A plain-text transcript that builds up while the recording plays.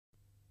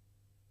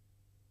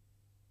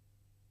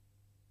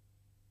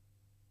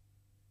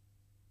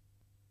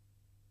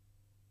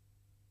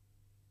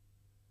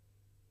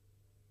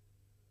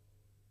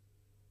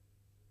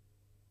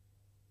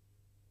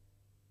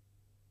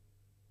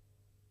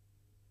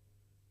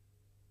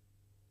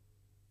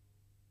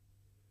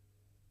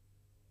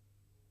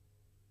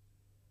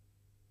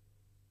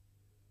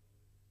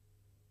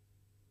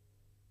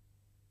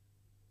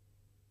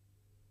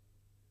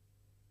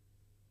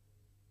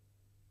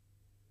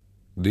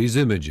These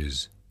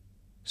images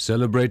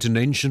celebrate an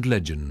ancient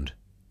legend,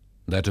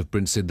 that of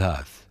Prince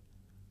Siddhartha,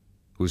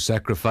 who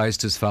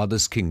sacrificed his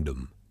father's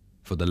kingdom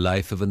for the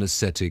life of an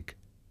ascetic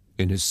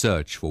in his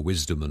search for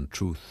wisdom and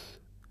truth.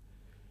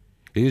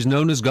 He is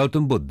known as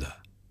Gautam Buddha,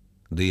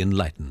 the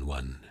Enlightened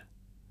One.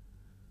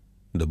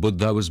 The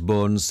Buddha was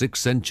born 6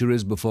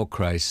 centuries before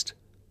Christ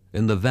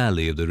in the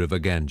valley of the river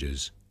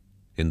Ganges,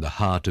 in the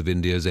heart of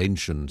India's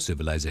ancient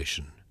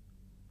civilization.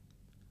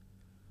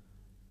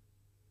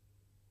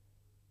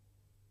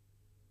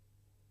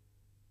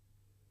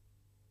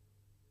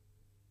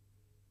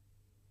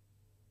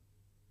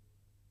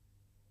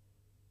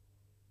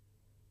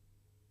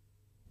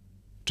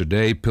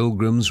 Today,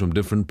 pilgrims from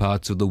different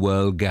parts of the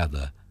world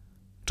gather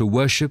to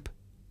worship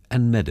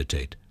and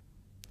meditate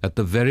at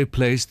the very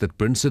place that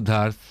Prince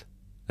Siddhartha,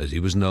 as he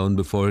was known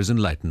before his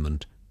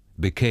enlightenment,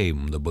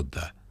 became the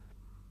Buddha.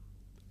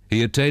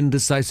 He attained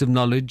decisive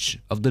knowledge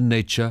of the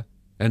nature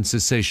and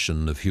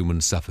cessation of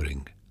human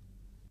suffering.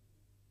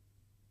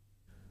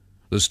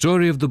 The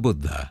story of the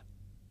Buddha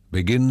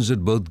begins at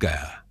Bodh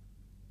Gaya,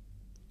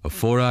 a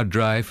 4-hour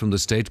drive from the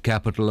state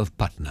capital of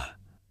Patna.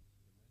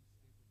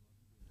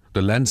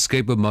 The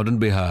landscape of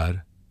modern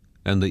Bihar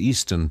and the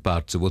eastern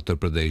parts of Uttar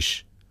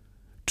Pradesh,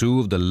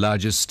 2 of the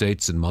largest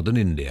states in modern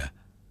India,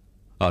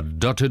 are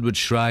dotted with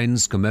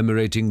shrines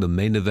commemorating the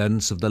main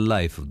events of the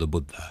life of the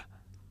Buddha.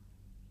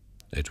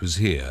 It was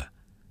here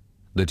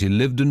that he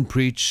lived and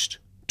preached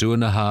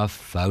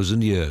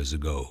 2,500 years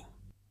ago.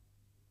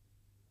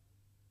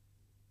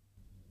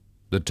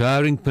 The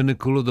towering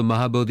pinnacle of the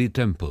Mahabodhi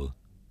temple,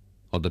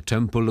 or the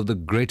Temple of the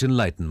Great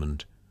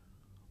Enlightenment,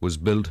 was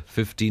built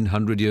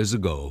 1,500 years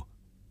ago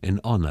in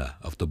honor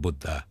of the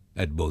Buddha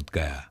at Bodh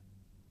Gaya.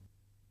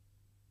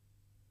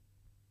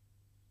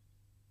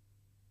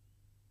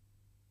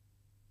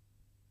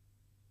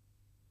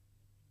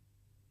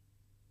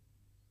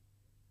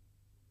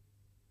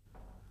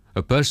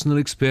 A personal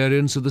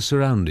experience of the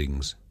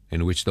surroundings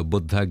in which the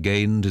Buddha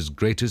gained his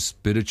greatest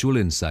spiritual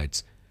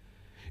insights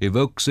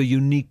evokes a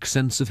unique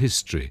sense of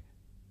history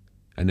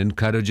and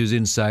encourages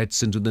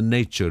insights into the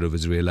nature of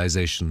his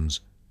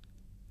realizations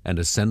and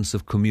a sense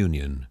of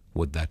communion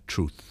with that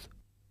truth.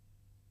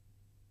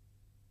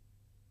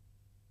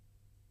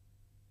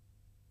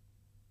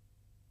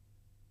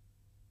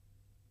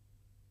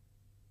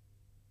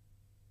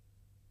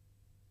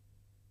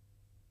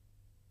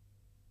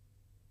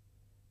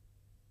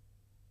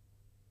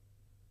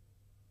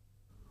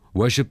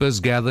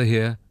 Worshippers gather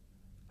here,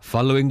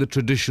 following the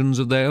traditions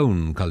of their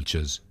own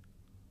cultures,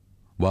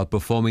 while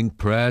performing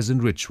prayers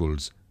and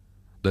rituals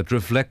that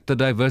reflect the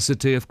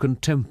diversity of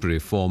contemporary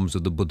forms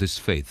of the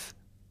Buddhist faith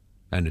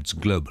and its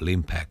global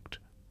impact.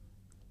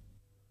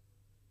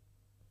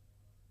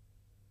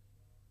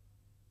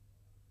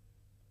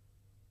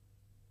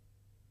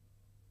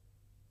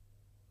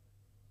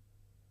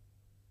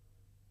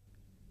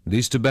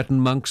 These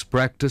Tibetan monks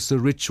practice the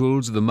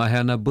rituals of the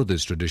Mahayana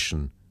Buddhist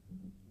tradition,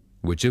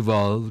 which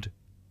evolved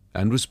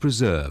and was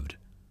preserved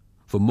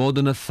for more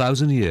than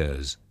 1,000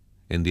 years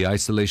in the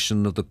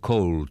isolation of the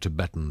cold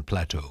Tibetan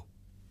plateau.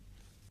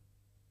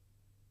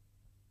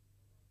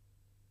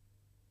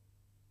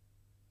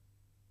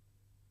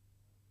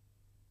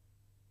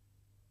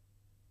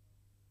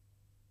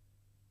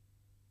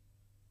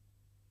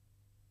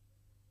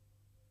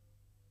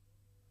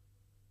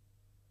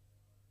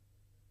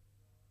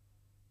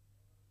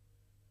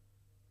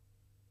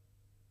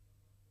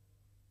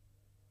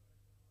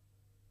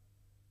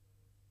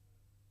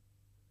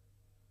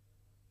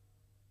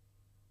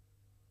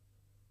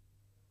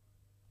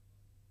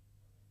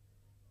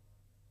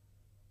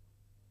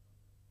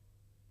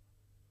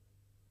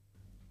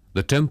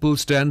 The temple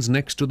stands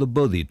next to the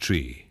Bodhi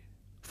tree,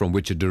 from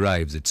which it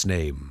derives its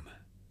name.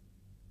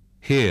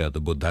 Here the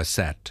Buddha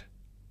sat,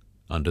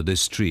 under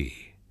this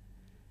tree.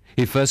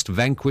 He first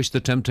vanquished the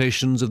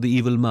temptations of the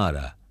evil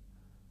Mara,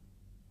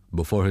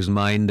 before his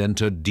mind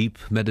entered deep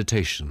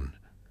meditation,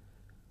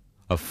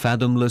 a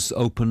fathomless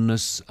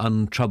openness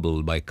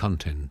untroubled by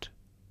content.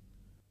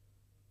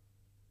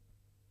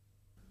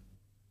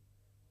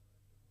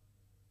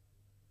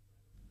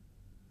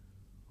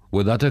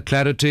 With utter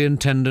clarity and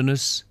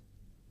tenderness,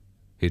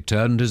 he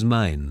turned his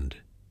mind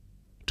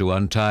to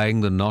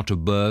untying the knot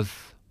of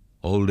birth,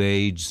 old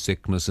age,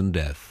 sickness, and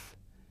death.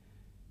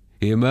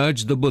 He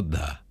emerged the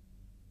Buddha,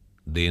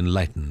 the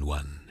Enlightened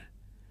One.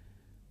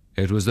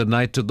 It was the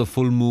night of the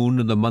full moon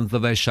in the month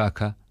of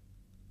Vaishakha,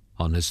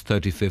 on his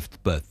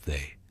 35th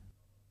birthday.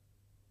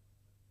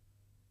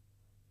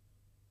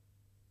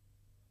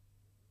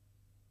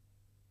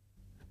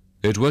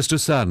 It was to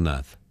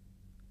Sarnath,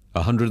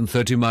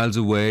 130 miles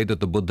away, that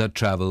the Buddha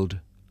traveled,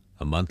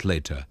 a month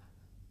later,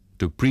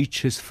 to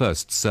preach his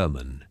first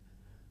sermon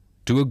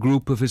to a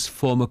group of his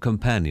former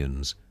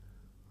companions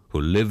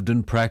who lived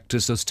and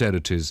practiced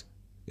austerities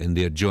in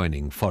the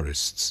adjoining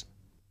forests.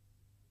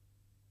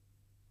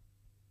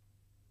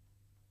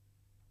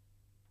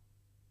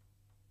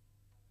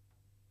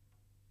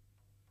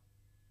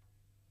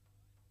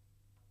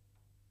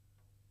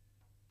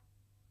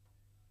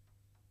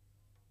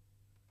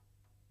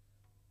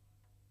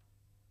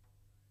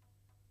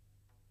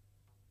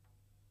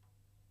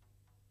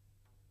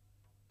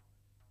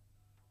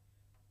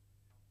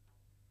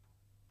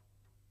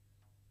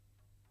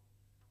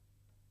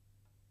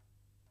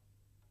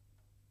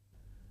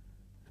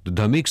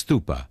 The Dhammik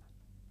Stupa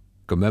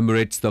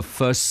commemorates the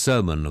first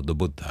sermon of the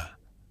Buddha.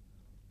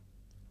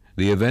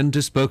 The event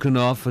is spoken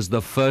of as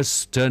the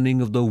first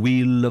turning of the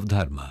wheel of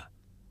Dharma.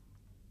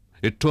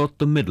 It taught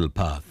the middle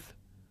path,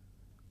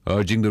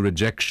 urging the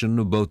rejection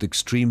of both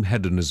extreme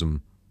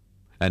hedonism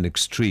and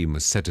extreme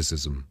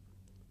asceticism.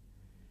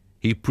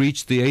 He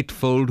preached the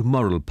eightfold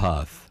moral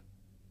path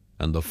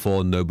and the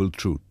Four Noble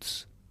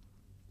Truths: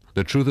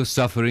 the truth of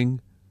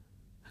suffering,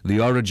 the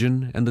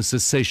origin and the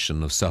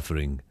cessation of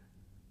suffering,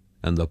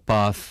 and the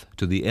path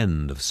to the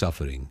end of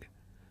suffering,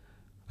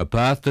 a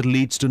path that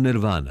leads to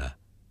nirvana,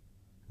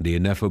 the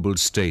ineffable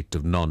state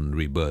of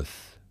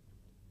non-rebirth.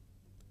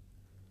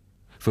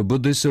 For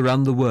Buddhists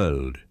around the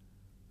world,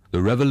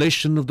 the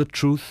revelation of the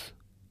truth,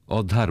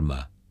 or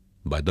dharma,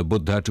 by the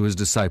Buddha to his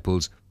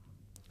disciples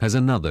has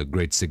another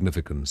great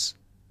significance.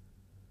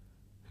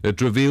 It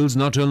reveals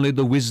not only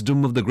the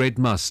wisdom of the great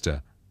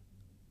master,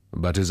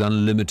 but his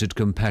unlimited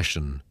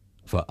compassion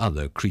for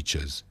other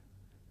creatures.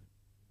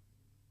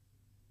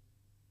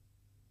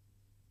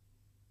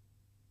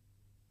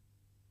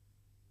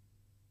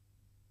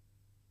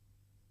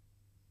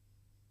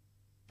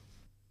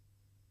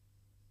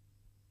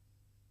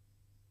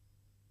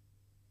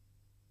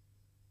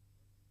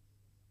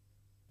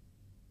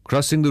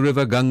 Crossing the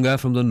river Ganga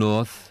from the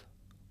north,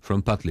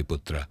 from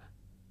Patliputra,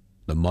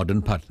 the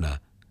modern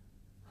Patna,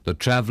 the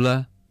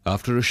traveller,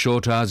 after a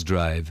short hour's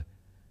drive,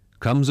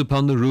 comes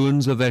upon the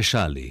ruins of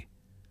Vaishali,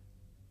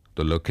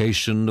 the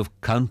location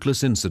of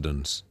countless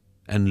incidents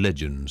and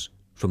legends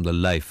from the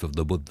life of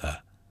the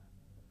Buddha.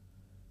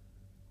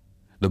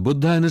 The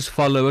Buddha and his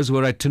followers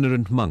were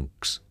itinerant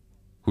monks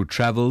who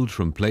travelled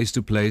from place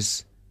to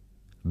place,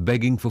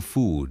 begging for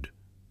food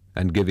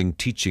and giving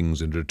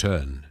teachings in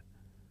return.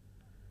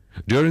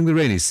 During the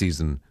rainy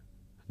season,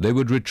 they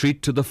would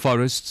retreat to the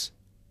forests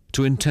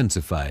to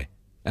intensify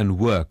and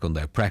work on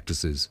their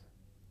practices.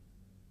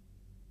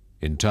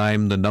 In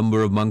time, the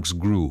number of monks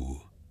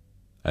grew,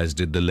 as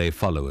did the lay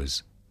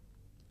followers.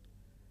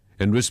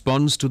 In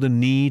response to the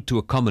need to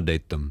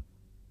accommodate them,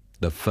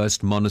 the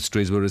first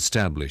monasteries were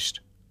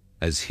established,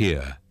 as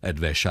here at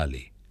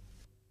Vaishali.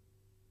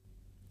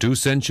 2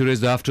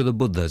 centuries after the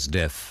Buddha's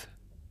death,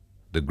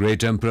 the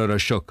great Emperor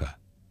Ashoka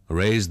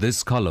raised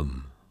this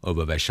column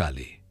over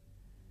Vaishali.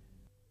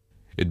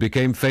 It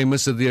became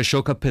famous as the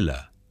Ashoka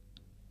Pillar.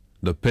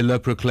 The pillar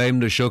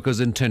proclaimed Ashoka's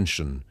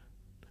intention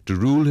to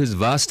rule his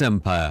vast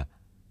empire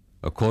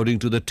according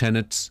to the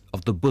tenets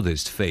of the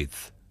Buddhist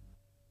faith.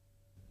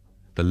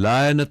 The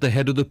lion at the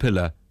head of the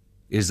pillar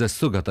is the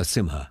Sugata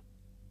Simha,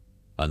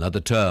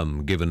 another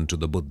term given to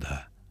the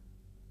Buddha.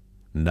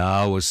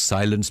 Now a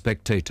silent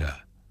spectator,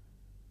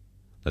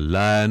 the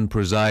lion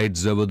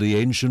presides over the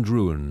ancient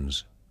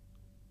ruins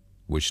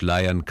which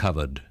lie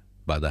uncovered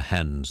by the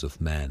hands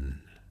of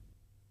man.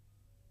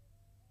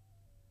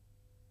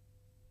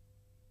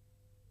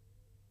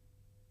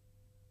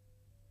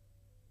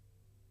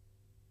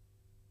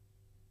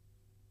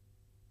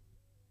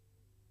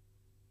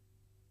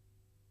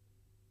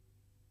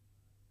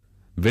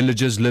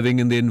 Villagers living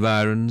in the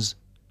environs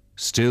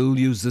still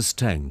use this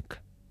tank,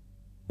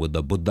 where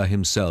the Buddha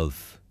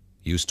himself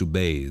used to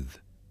bathe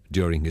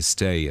during his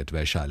stay at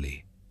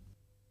Vaishali.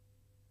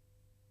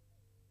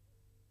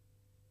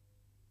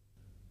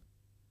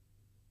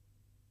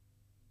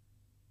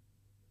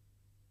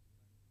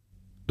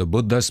 The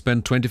Buddha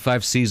spent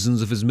 25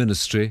 seasons of his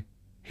ministry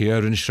here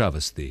in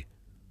Shravasti,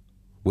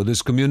 with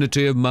his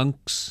community of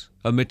monks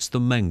amidst the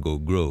mango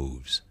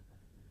groves.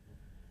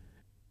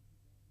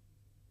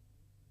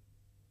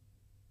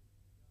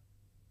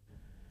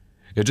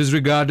 It is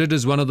regarded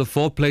as one of the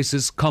 4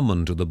 places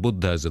common to the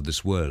Buddhas of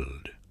this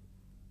world.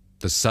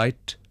 The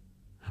site,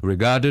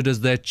 regarded as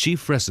their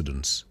chief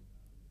residence,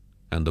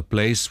 and the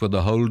place where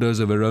the holders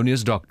of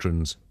erroneous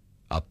doctrines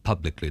are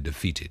publicly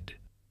defeated.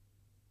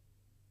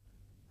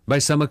 By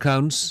some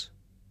accounts,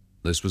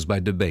 this was by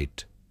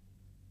debate.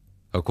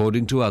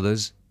 According to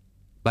others,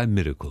 by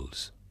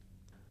miracles.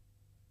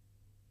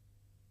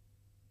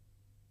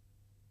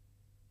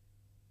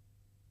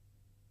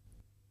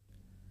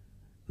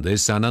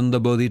 This Ananda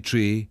Bodhi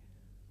tree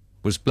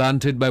was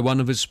planted by one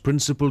of his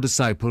principal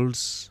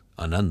disciples,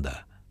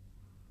 Ananda.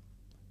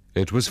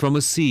 It was from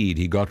a seed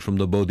he got from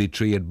the Bodhi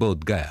tree at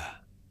Bodh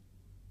Gaya.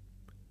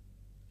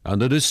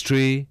 Under this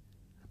tree,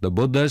 the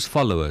Buddha's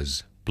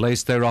followers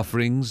placed their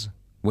offerings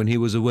when he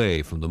was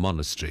away from the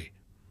monastery.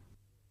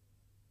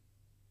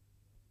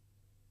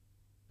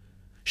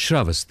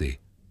 Shravasti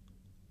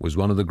was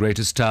one of the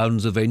greatest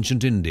towns of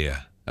ancient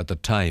India at the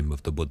time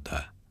of the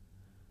Buddha.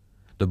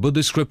 The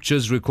Buddhist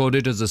scriptures record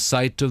it as a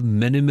site of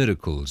many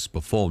miracles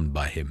performed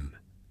by him.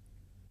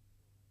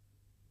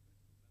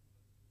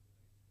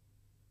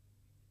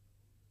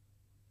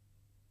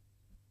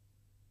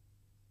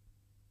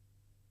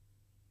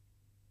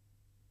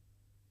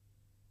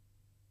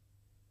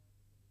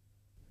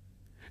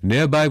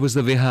 Nearby was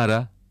the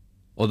Vihara,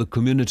 or the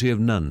community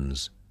of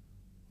nuns,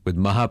 with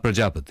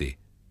Mahaprajapati,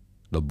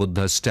 the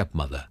Buddha's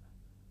stepmother.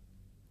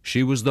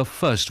 She was the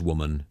first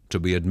woman to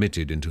be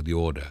admitted into the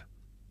order.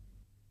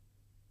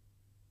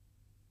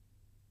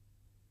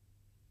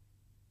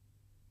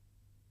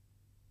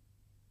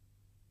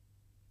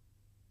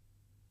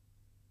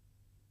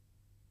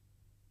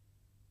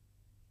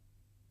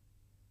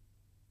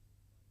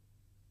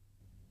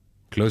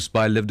 Close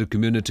by lived a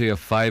community of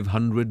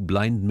 500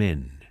 blind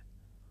men,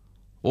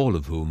 all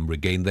of whom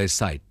regained their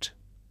sight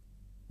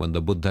when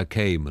the Buddha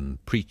came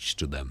and preached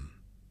to them.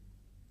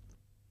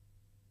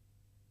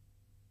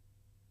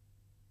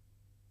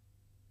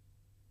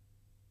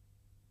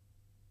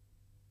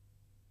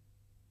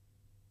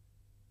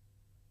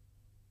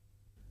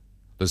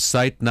 The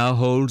site now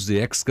holds the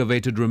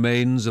excavated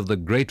remains of the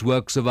great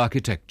works of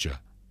architecture,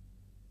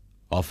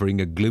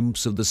 offering a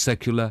glimpse of the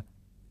secular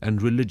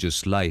and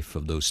religious life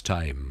of those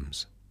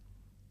times.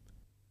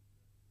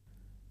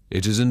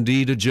 It is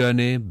indeed a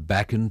journey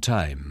back in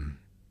time.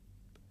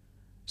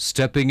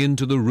 Stepping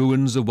into the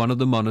ruins of one of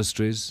the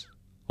monasteries,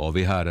 or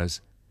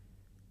viharas,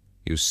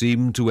 you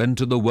seem to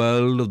enter the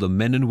world of the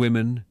men and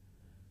women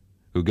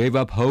who gave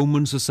up home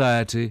and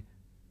society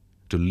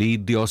to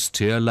lead the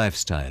austere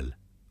lifestyle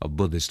of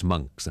Buddhist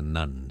monks and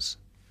nuns.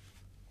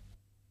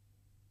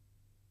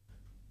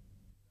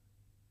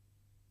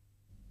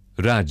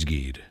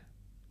 Rajgir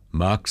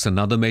marks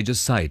another major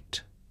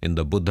site in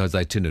the Buddha's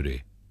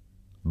itinerary,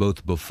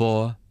 both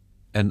before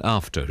and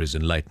after his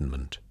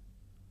enlightenment.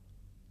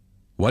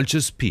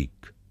 Vulture's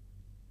Peak,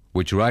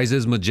 which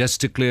rises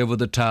majestically over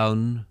the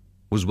town,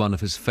 was one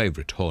of his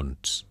favorite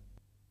haunts.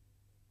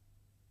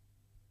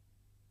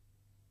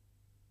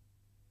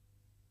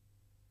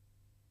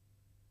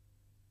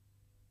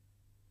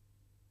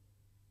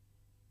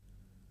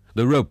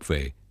 The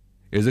ropeway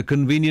is a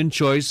convenient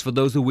choice for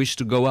those who wish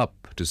to go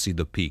up to see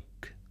the peak.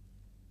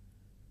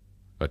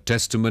 A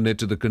testimony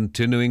to the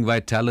continuing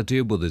vitality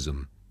of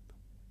Buddhism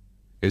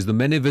is the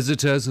many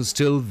visitors who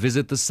still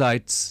visit the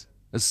sites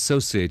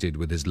associated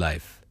with his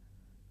life,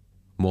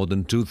 more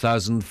than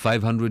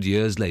 2,500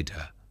 years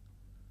later.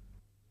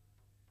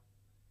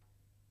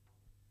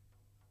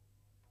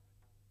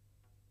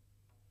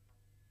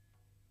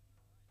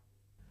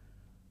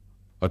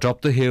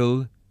 Atop the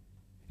hill,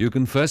 you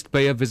can first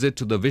pay a visit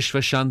to the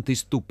Vishvashanti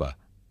Stupa,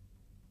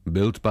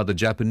 built by the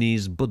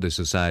Japanese Buddhist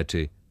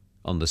Society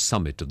on the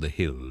summit of the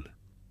hill.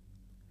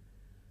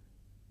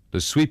 The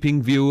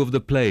sweeping view of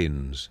the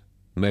plains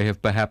may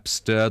have perhaps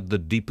stirred the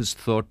deepest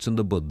thoughts in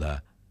the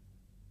Buddha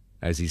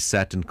as he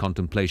sat in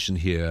contemplation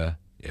here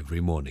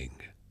every morning.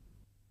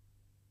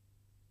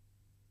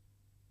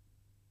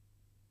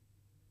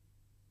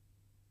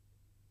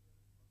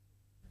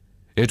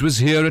 It was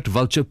here at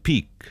Vulture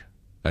Peak,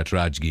 at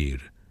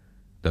Rajgir,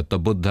 that the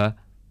Buddha,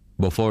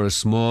 before a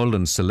small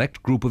and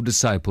select group of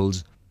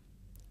disciples,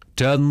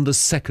 turned the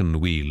second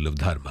wheel of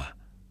Dharma.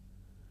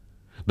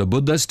 The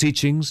Buddha's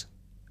teachings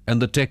and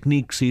the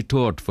techniques he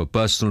taught for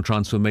personal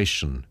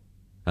transformation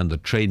and the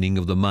training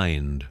of the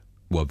mind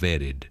were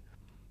varied.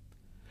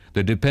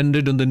 They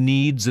depended on the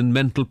needs and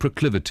mental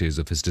proclivities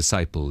of his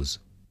disciples.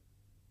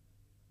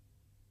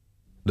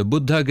 The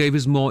Buddha gave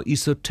his more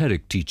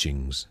esoteric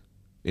teachings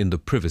in the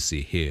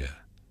privacy here.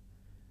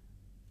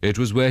 It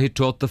was where he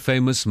taught the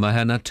famous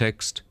Mahayana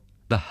text,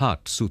 the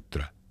Heart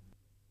Sutra.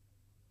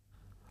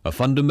 A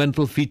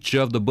fundamental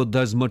feature of the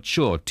Buddha's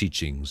mature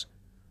teachings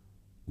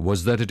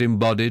was that it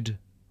embodied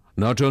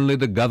not only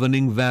the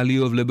governing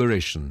value of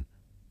liberation,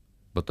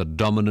 but the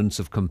dominance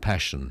of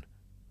compassion,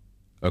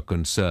 a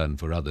concern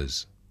for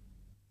others.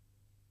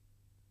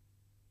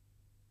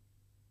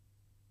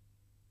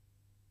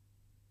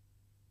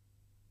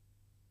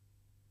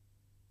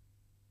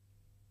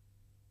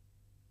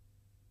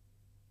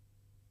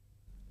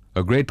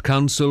 A great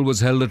council was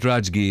held at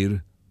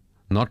Rajgir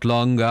not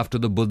long after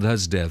the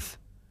Buddha's death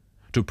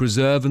to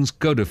preserve and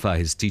codify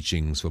his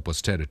teachings for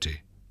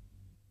posterity.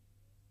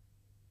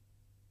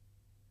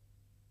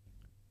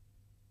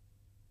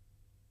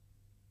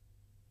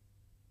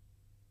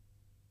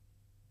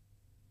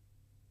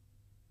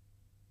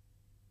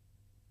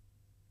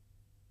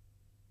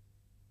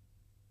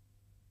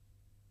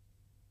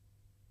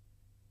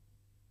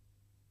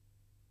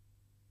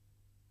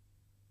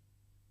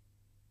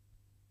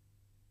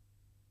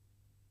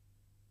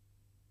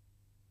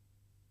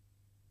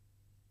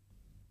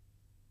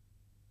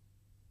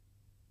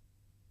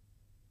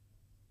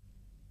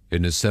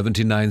 In his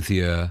 79th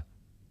year,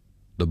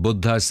 the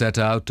Buddha set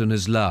out on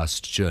his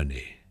last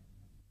journey.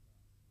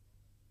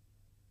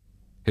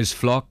 His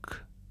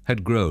flock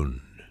had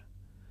grown.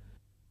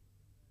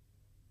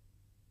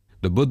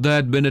 The Buddha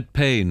had been at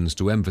pains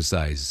to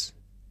emphasize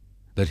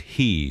that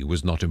he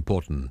was not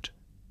important,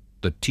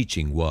 the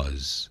teaching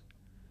was.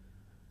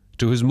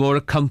 To his more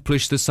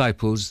accomplished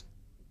disciples,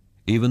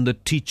 even the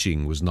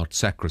teaching was not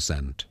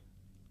sacrosanct.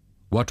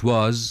 What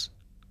was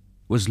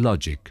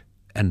logic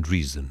and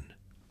reason.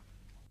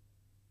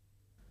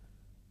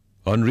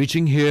 On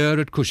reaching here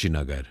at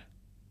Kushinagar,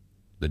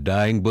 the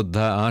dying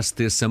Buddha asked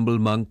the assembled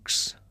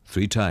monks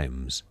 3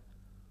 times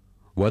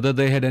whether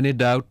they had any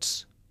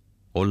doubts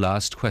or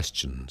last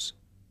questions,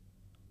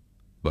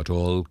 but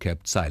all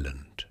kept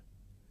silent.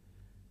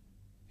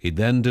 He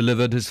then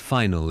delivered his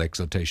final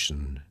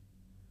exhortation.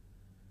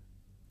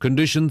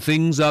 Conditioned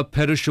things are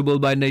perishable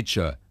by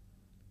nature.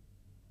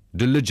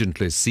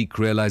 Diligently seek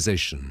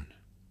realization.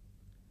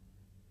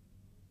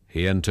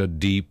 He entered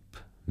deep,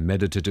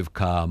 meditative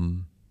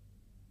calm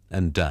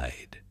and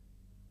died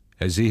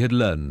as he had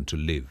learned to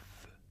live.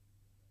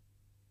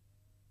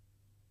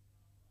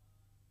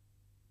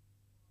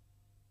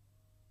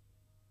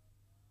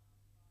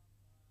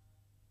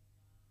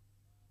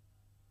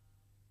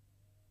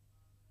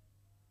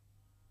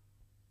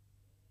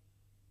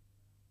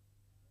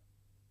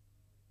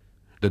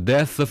 The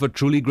death of a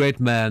truly great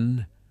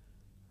man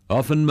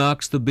often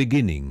marks the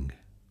beginning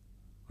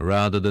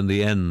rather than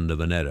the end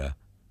of an era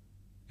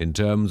in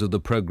terms of the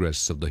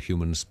progress of the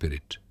human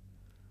spirit.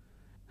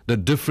 The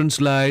difference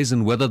lies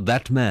in whether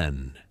that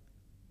man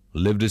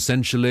lived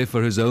essentially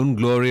for his own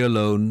glory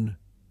alone,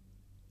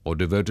 or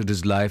devoted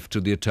his life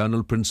to the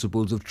eternal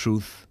principles of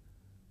truth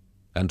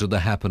and to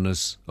the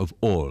happiness of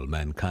all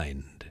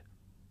mankind.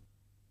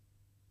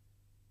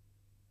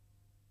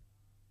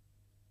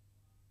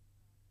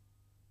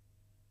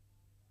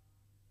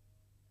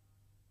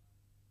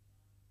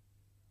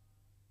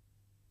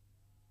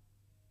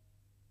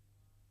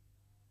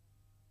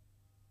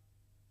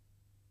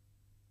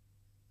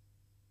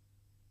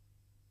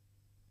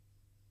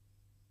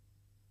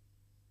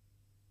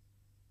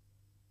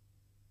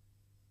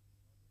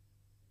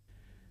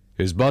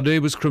 His body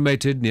was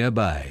cremated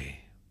nearby.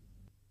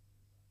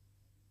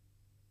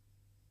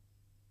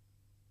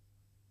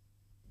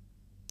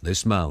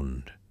 This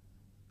mound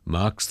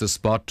marks the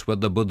spot where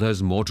the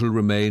Buddha's mortal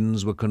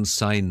remains were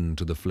consigned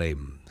to the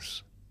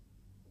flames.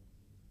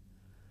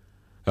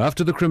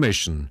 After the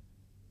cremation,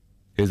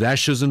 his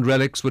ashes and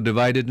relics were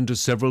divided into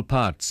several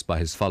parts by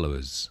his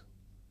followers.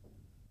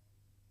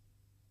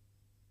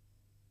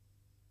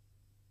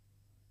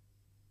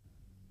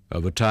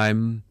 Over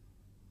time,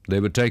 they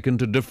were taken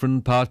to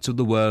different parts of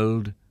the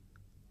world,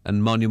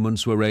 and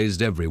monuments were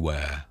raised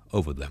everywhere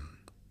over them.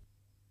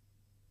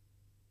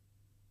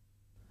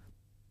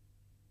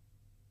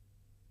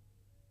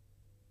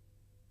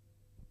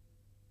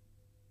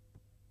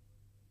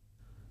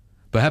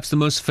 Perhaps the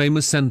most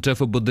famous center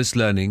for Buddhist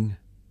learning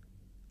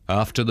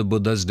after the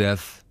Buddha's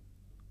death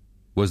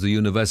was the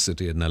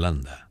University at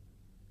Nalanda.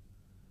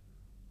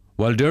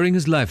 While during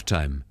his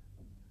lifetime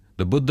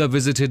the Buddha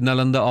visited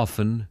Nalanda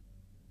often,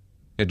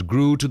 it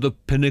grew to the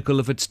pinnacle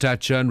of its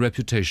stature and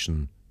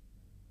reputation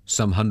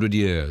some 100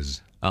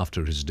 years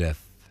after his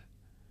death.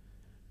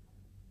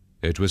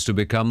 It was to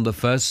become the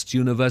first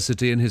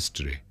university in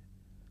history,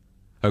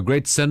 a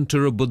great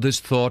center of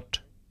Buddhist thought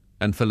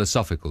and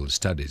philosophical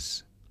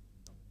studies.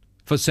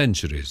 For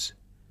centuries,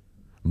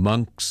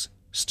 monks,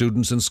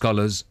 students and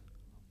scholars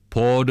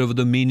pored over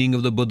the meaning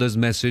of the Buddha's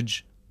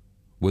message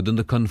within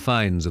the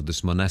confines of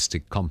this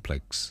monastic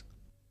complex.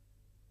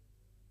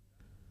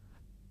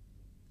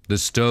 The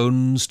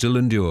stone still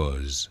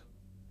endures.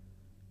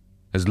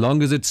 As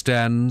long as it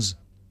stands,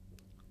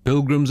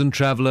 pilgrims and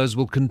travelers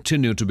will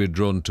continue to be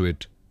drawn to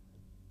it,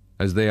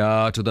 as they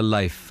are to the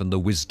life and the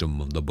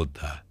wisdom of the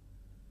Buddha.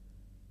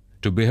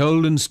 To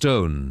behold in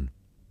stone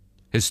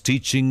his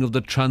teaching of the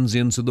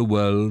transience of the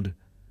world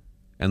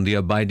and the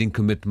abiding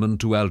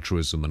commitment to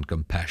altruism and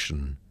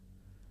compassion.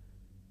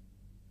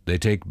 They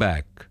take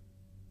back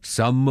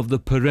some of the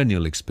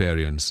perennial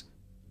experience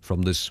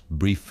from this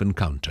brief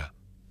encounter.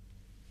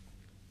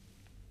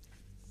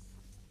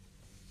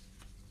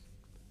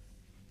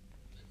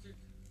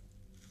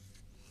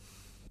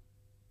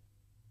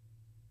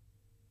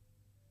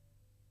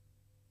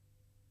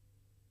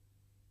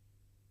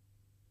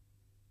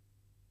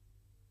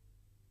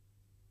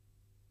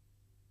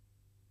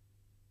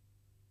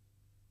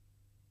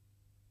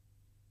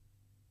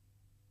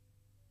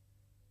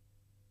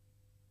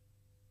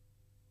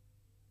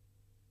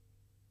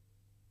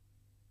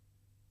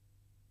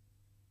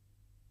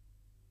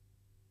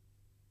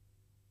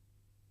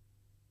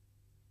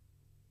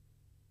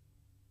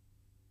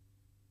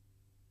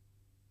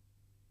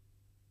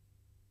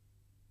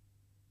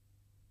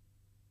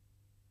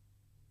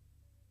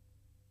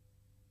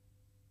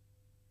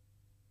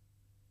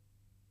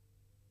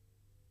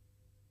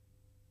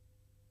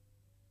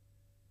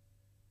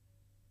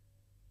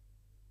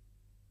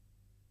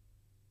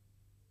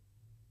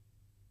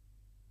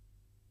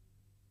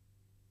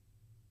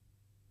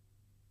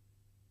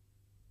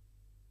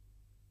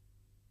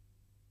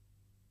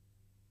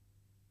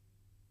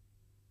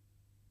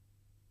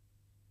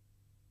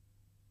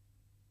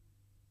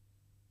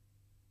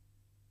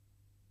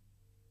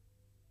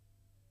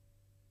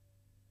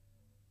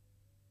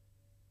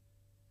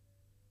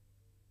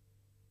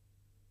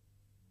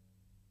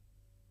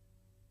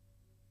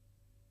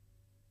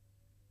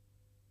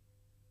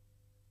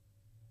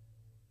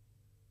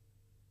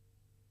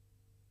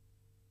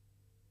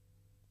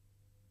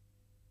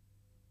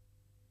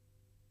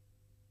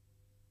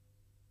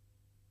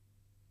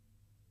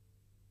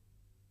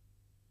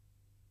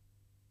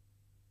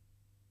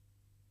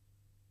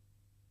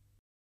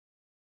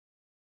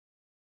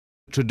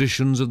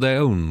 Traditions of their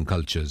own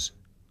cultures,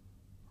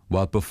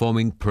 while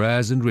performing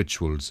prayers and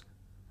rituals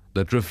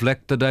that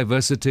reflect the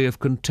diversity of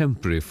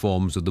contemporary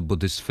forms of the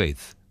Buddhist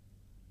faith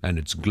and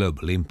its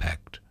global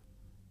impact.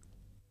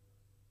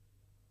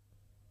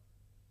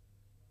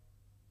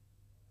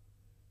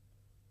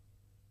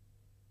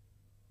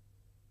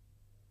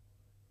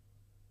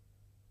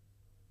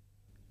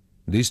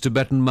 These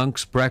Tibetan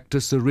monks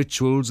practice the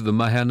rituals of the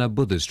Mahayana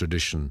Buddhist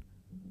tradition,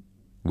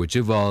 which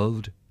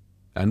evolved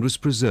and was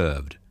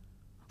preserved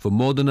for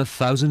more than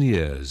 1,000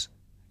 years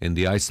in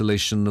the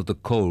isolation of the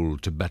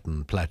cold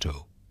Tibetan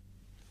plateau.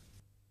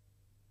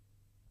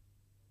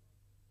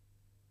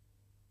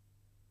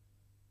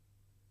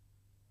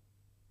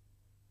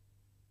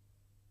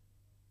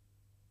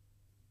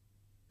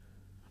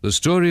 The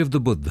story of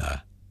the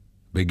Buddha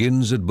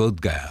begins at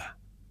Bodh Gaya,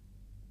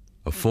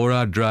 a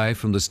 4-hour drive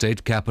from the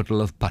state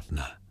capital of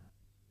Patna.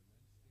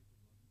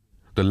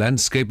 The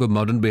landscape of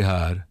modern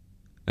Bihar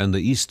and the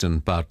eastern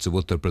parts of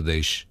Uttar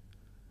Pradesh,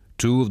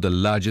 two of the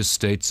largest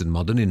states in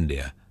modern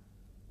India,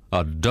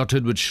 are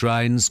dotted with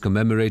shrines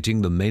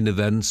commemorating the main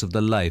events of the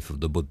life of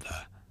the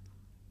Buddha.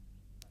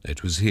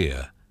 It was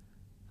here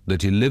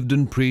that he lived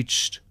and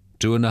preached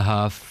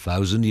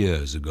 2,500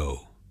 years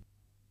ago.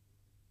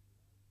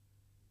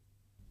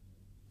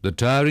 The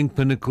towering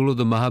pinnacle of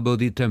the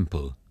Mahabodhi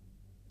temple,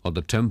 or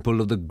the temple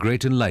of the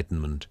Great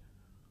Enlightenment,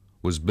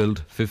 was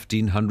built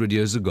 1,500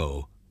 years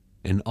ago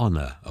in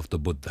honor of the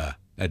Buddha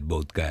at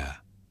Bodh Gaya,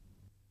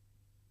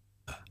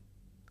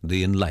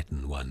 the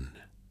Enlightened One.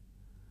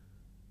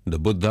 The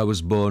Buddha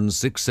was born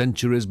 6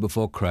 centuries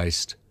before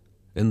Christ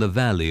in the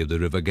valley of the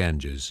river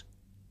Ganges,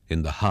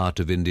 in the heart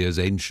of India's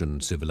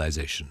ancient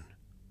civilization.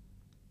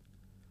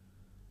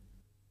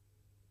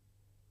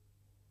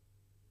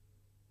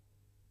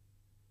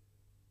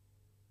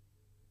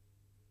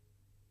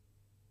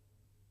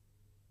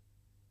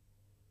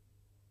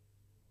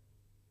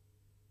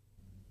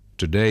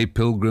 Today,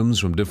 pilgrims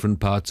from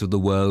different parts of the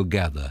world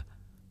gather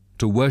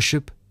to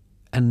worship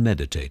and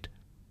meditate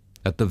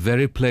at the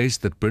very place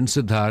that Prince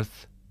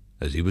Siddhartha,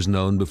 as he was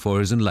known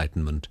before his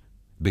enlightenment,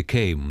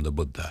 became the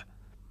Buddha.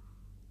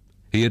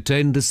 He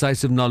attained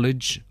decisive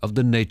knowledge of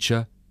the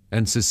nature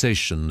and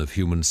cessation of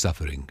human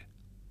suffering.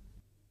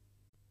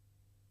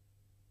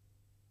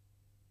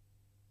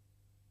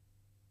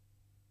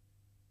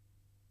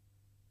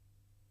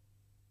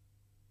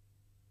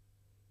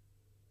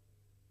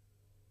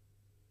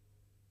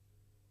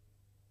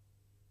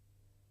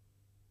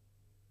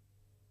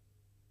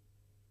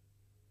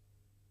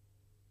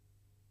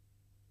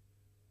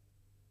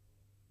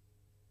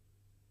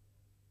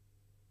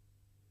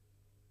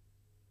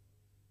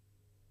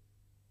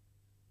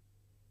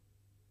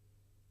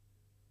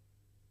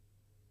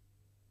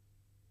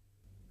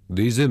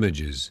 These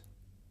images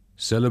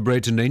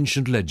celebrate an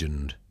ancient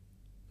legend,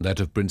 that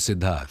of Prince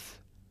Siddhartha,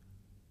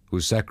 who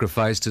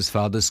sacrificed his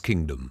father's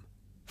kingdom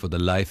for the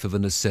life of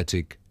an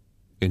ascetic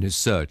in his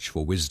search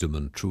for wisdom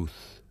and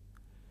truth.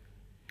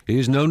 He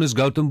is known as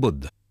Gautam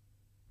Buddha.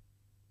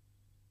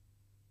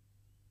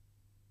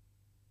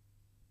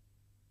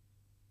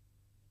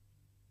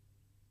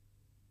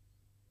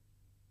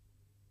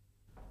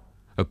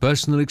 A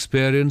personal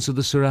experience of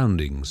the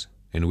surroundings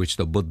in which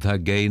the Buddha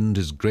gained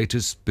his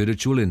greatest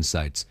spiritual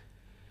insights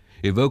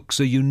evokes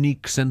a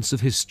unique sense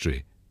of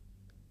history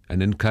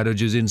and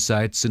encourages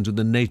insights into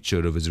the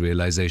nature of his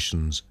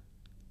realizations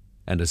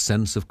and a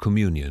sense of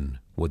communion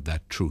with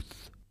that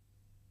truth.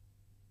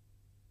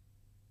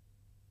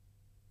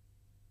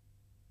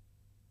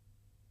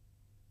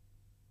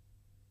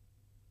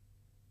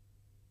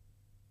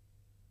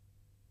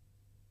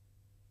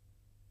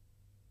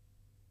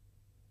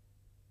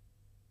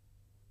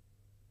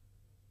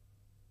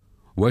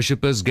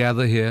 Worshippers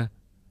gather here,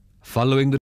 following the